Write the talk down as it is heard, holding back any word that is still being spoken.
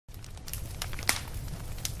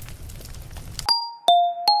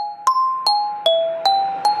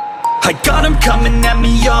I got them coming at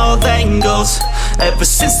me all angles. Ever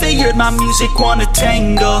since they heard my music, wanna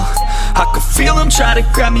tangle. I can feel them try to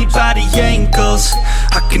grab me by the ankles.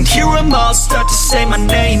 I can hear them all start to say my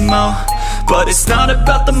name, oh. But it's not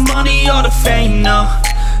about the money or the fame, no.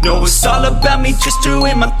 No, it's all about me just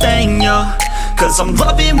doing my thing, yo. Cause I'm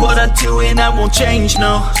loving what I do and I won't change,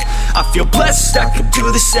 no. I feel blessed, I could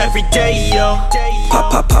do this every day, yo.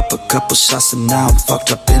 Pop a couple shots and now I'm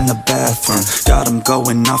fucked up in the bathroom. Got them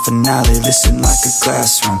going off and now they listen like a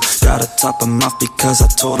classroom. Gotta top them off because I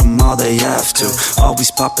told them all they have to. Always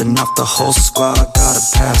popping off the whole squad, gotta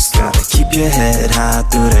pass. Gotta keep your head high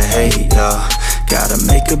through the hate, yo. Gotta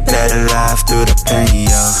make a better life through the pain,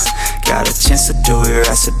 yo. Got a chance to do it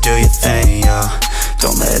right, so do your thing, yo.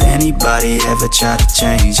 Don't let anybody ever try to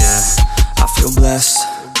change, yeah. I feel blessed,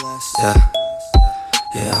 yeah.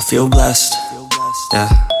 Yeah, I feel blessed, yeah.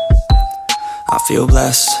 I feel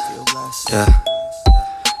blessed, yeah.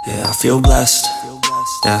 Yeah, I feel blessed,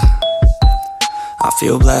 yeah. I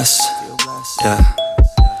feel blessed, yeah.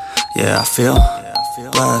 Yeah, I feel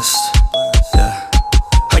blessed, yeah.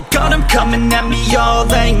 I got them coming at me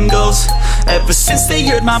all angles. Ever since they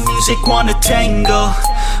heard my music, wanna tangle.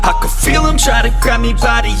 I can feel them try to grab me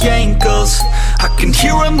by the ankles. I can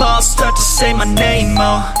hear them all start to say my name,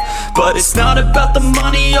 oh. But it's not about the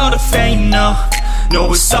money or the fame, no.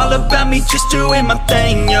 No, it's all about me just doing my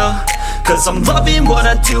thing, yo. Cause I'm loving what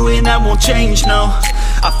I do and I won't change, no.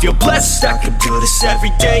 I feel blessed, I could do this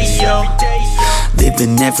every day, yo.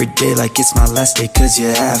 Living every day like it's my last day, cause you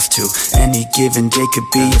have to. Any given day could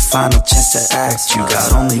be your final chance to act. You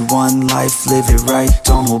got only one life, live it right,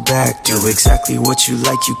 don't hold back. Do exactly what you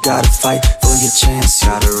like, you gotta fight for your chance.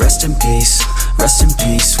 Gotta rest in peace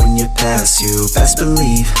when you pass. You best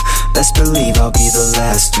believe I'll be the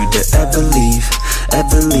last dude to ever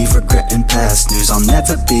leave regretting past news. I'll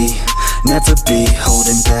never be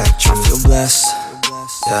holding back truth. I feel blessed,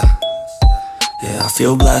 yeah. Yeah, I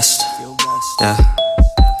feel blessed, yeah.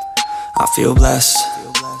 I feel blessed,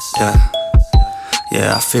 yeah.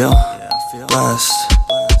 Yeah, I feel blessed.